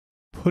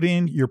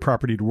Putting your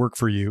property to work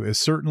for you is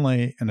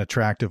certainly an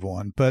attractive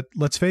one, but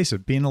let's face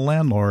it, being a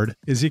landlord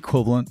is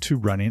equivalent to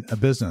running a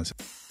business.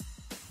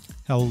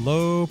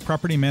 Hello,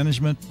 property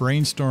management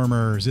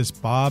brainstormers. It's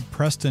Bob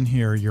Preston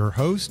here, your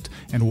host,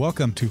 and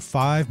welcome to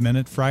 5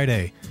 Minute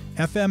Friday.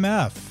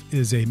 FMF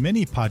is a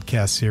mini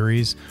podcast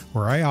series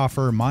where I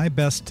offer my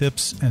best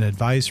tips and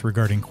advice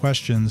regarding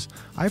questions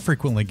I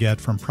frequently get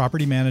from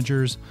property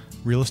managers,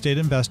 real estate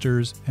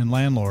investors, and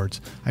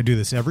landlords. I do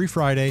this every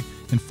Friday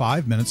in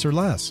 5 minutes or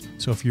less.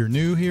 So if you're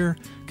new here,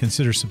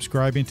 consider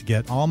subscribing to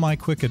get all my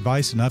quick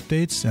advice and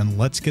updates, and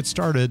let's get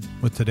started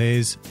with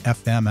today's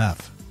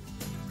FMF.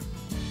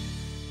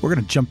 We're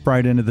going to jump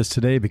right into this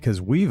today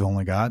because we've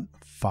only got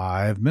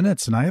 5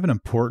 minutes, and I have an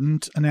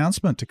important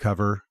announcement to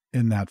cover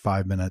in that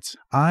 5 minutes.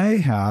 I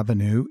have a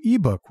new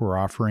ebook we're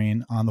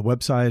offering on the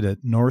website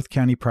at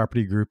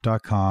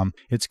northcountypropertygroup.com.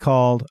 It's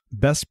called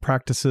Best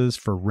Practices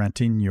for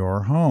Renting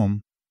Your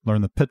Home.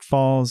 Learn the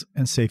pitfalls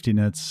and safety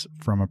nets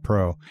from a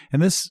pro.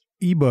 And this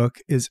ebook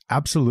is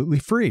absolutely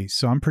free,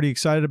 so I'm pretty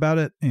excited about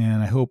it,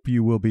 and I hope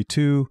you will be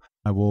too.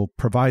 I will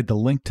provide the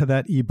link to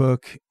that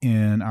ebook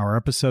in our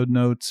episode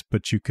notes,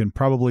 but you can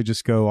probably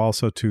just go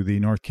also to the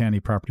North County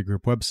Property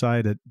Group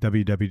website at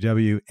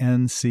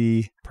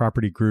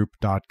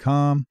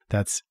www.ncpropertygroup.com.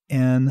 That's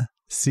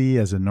NC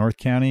as in North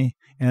County,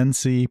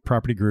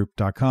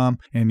 ncpropertygroup.com,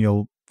 and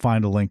you'll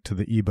find a link to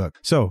the ebook.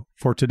 So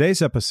for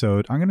today's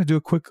episode, I'm going to do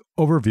a quick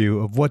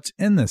overview of what's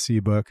in this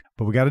ebook,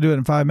 but we got to do it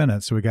in 5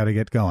 minutes, so we got to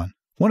get going.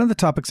 One of the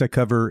topics I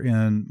cover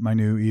in my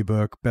new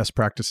ebook, Best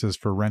Practices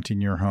for Renting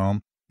Your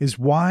Home, is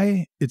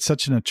why it's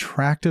such an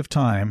attractive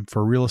time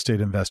for real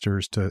estate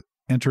investors to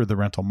enter the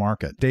rental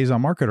market. Days on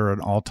market are at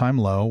an all-time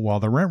low while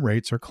the rent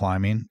rates are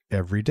climbing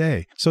every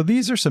day. So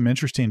these are some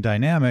interesting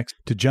dynamics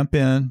to jump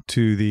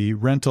into the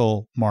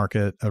rental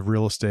market of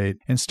real estate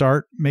and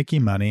start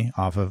making money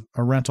off of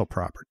a rental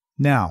property.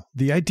 Now,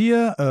 the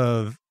idea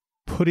of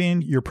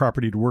putting your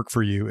property to work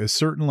for you is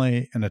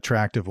certainly an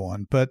attractive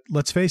one, but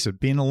let's face it,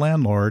 being a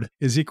landlord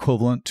is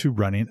equivalent to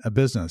running a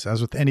business. As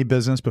with any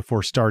business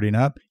before starting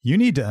up, you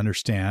need to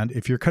understand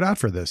if you're cut out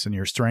for this and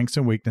your strengths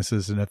and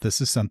weaknesses, and if this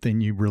is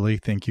something you really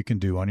think you can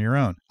do on your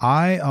own.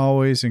 I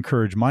always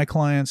encourage my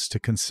clients to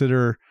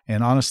consider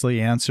and honestly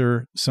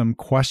answer some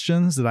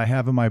questions that I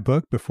have in my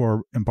book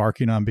before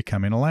embarking on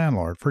becoming a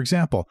landlord. For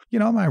example,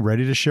 am I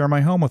ready to share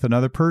my home with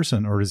another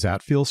person, or does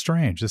that feel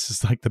strange? This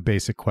is like the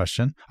basic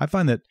question. I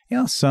find that,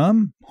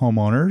 some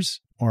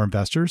homeowners or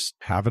investors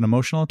have an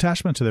emotional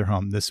attachment to their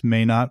home. This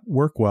may not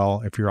work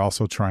well if you're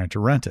also trying to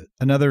rent it.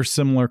 Another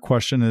similar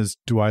question is,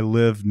 do I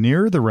live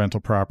near the rental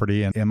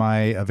property, and am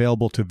I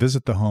available to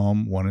visit the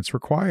home when it's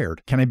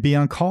required? Can I be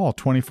on call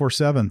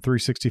 24/7,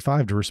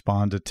 365 to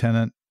respond to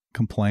tenant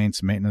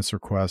complaints, maintenance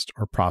requests,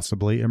 or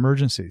possibly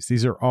emergencies?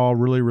 These are all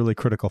really, really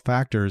critical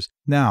factors.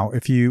 Now,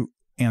 if you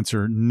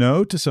answer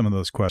no to some of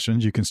those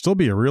questions, you can still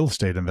be a real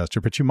estate investor,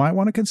 but you might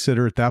want to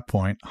consider at that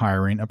point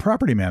hiring a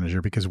property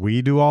manager, because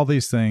we do all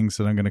these things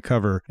that I'm going to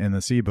cover in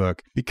this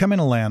ebook. Becoming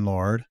a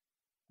landlord,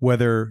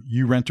 whether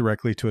you rent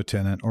directly to a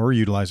tenant or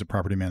utilize a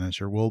property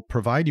manager, will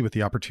provide you with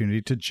the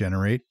opportunity to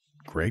generate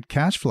great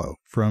cash flow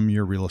from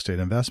your real estate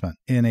investment.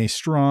 In a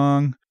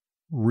strong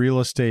real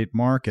estate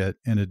market,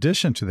 in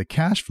addition to the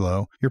cash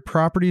flow, your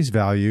property's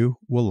value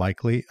will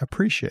likely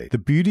appreciate. The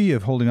beauty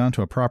of holding on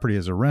to a property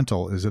as a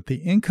rental is that the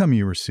income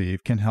you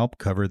receive can help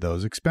cover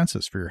those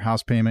expenses for your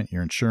house payment,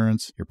 your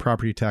insurance, your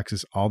property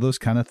taxes, all those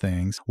kind of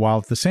things, while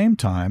at the same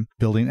time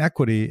building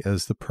equity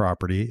as the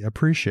property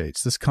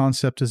appreciates. This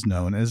concept is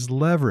known as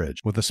leverage.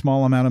 With a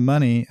small amount of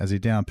money as a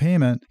down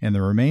payment and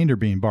the remainder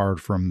being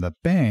borrowed from the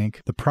bank,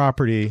 the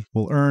property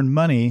will earn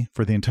money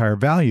for the entire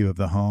value of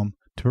the home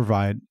to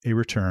provide a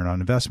return on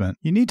investment.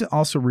 You need to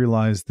also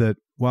realize that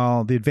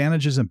while the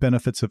advantages and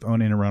benefits of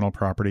owning a rental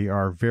property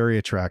are very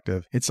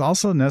attractive, it's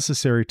also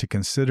necessary to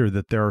consider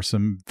that there are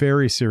some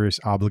very serious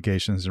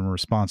obligations and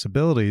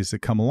responsibilities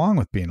that come along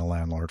with being a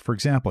landlord. For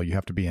example, you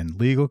have to be in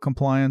legal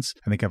compliance.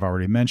 I think I've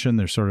already mentioned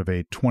there's sort of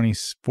a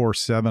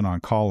 24/7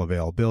 on-call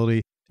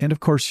availability. And of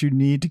course, you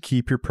need to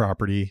keep your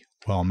property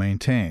well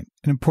maintained.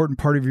 An important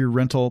part of your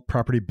rental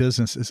property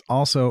business is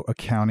also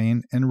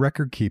accounting and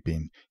record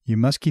keeping. You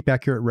must keep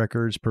accurate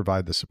records,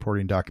 provide the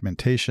supporting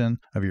documentation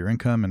of your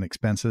income and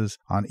expenses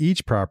on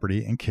each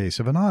property in case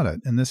of an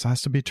audit. And this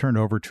has to be turned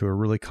over to a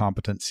really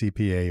competent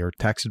CPA or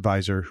tax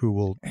advisor who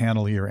will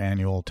handle your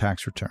annual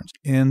tax returns.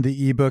 In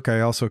the ebook, I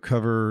also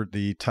cover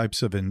the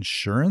types of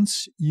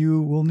insurance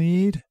you will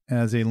need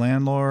as a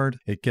landlord.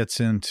 It gets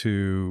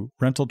into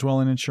rental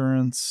dwelling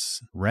insurance,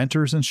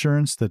 renter's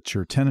insurance that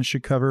your tenant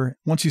should cover.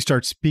 Once you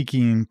start speaking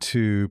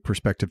to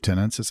prospective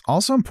tenants, it's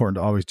also important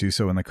to always do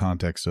so in the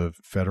context of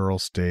federal,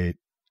 state,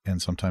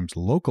 and sometimes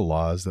local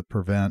laws that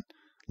prevent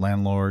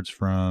landlords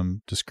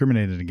from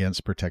discriminating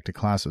against protected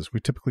classes. We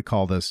typically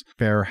call this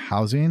fair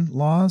housing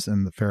laws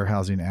in the Fair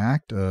Housing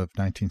Act of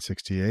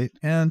 1968.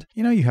 And,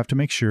 you have to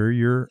make sure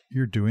you're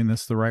doing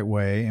this the right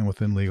way and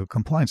within legal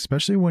compliance,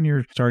 especially when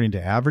you're starting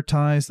to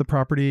advertise the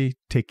property,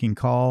 taking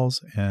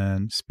calls,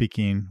 and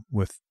speaking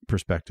with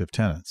prospective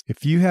tenants.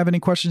 If you have any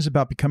questions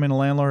about becoming a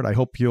landlord, I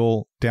hope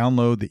you'll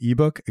download the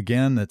ebook.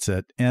 Again, that's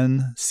at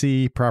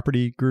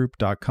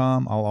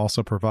ncpropertygroup.com. I'll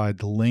also provide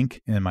the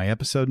link in my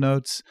episode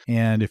notes.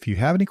 And if you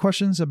have any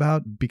questions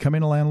about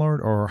becoming a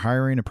landlord or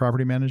hiring a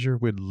property manager,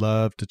 we'd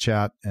love to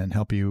chat and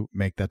help you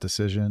make that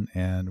decision.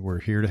 And we're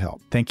here to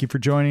help. Thank you for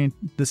joining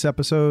this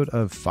episode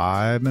of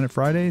 5 Minute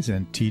Fridays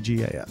and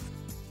TGAF.